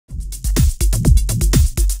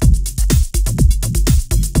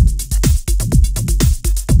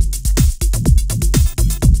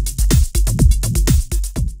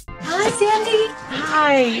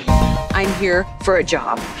here for a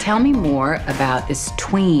job. Tell me more about this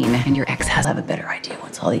tween. And your ex has to have a better idea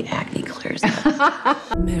once all the acne clears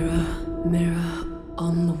up. Mirror, mirror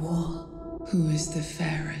on the wall, who is the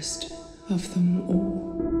fairest of them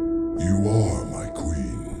all? You are my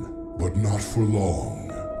queen, but not for long.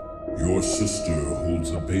 Your sister holds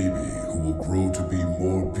a baby who will grow to be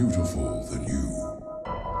more beautiful than you.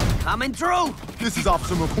 Coming through! This is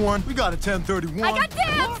Officer McCorn. We got a 1031. I got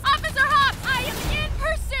dibs! Officer Hobbs, I am in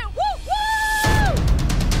pursuit! Woo, woo!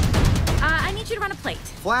 I need you to run a plate.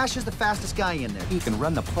 Flash is the fastest guy in there. He can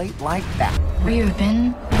run the plate like that. Where you've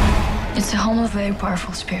been, it's a home of very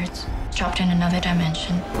powerful spirits, trapped in another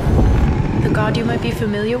dimension. The god you might be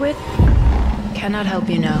familiar with cannot help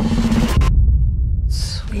you now.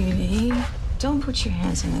 Sweetie, don't put your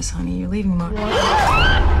hands on this, honey. You're leaving mark.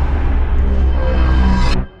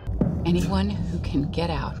 Anyone who can get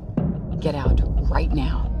out right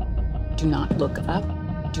now. Do not look up.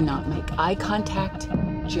 Do not make eye contact.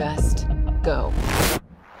 Just go.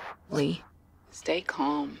 Lee, stay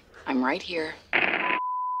calm. I'm right here.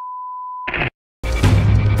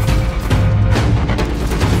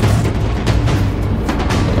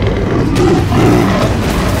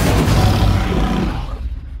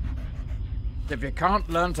 If you can't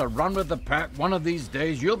learn to run with the pack, one of these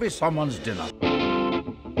days you'll be someone's dinner.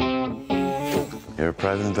 You're a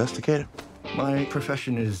private investigator? My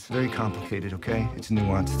profession is very complicated, okay? It's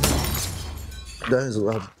nuanced. That's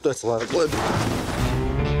a lot of blood.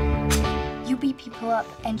 You beat people up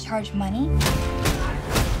and charge money?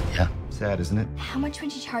 Yeah. Sad, isn't it? How much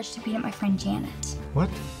would you charge to beat up my friend Janet? What?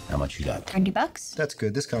 How much you got? $30? That's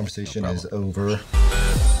good. This conversation is over.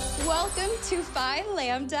 Welcome to Phi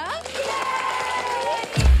Lambda.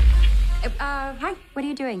 Hi, what are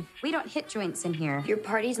you doing? We don't hit joints in here. Your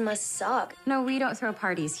parties must suck. No, we don't throw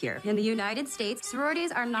parties here. In the United States,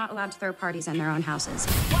 sororities are not allowed to throw parties in their own houses.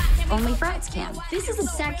 Only brides can. This is a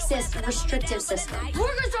sexist, restrictive system. We're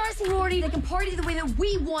gonna start a sorority that can party the way that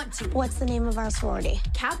we want to. What's the name of our sorority?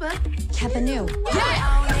 Kappa. Kappa Nu.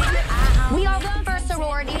 Yeah! We are the first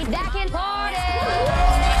sorority that can party!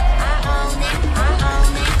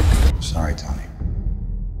 Sorry, Tommy.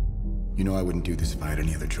 You know I wouldn't do this if I had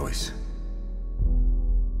any other choice.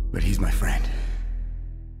 But he's my friend.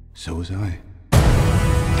 So was I.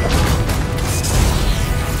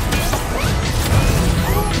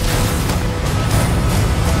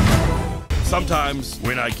 Sometimes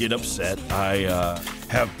when I get upset, I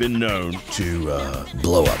have been known to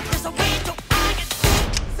blow up.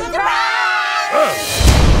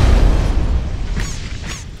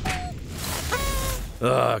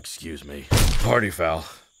 Excuse me. Party foul.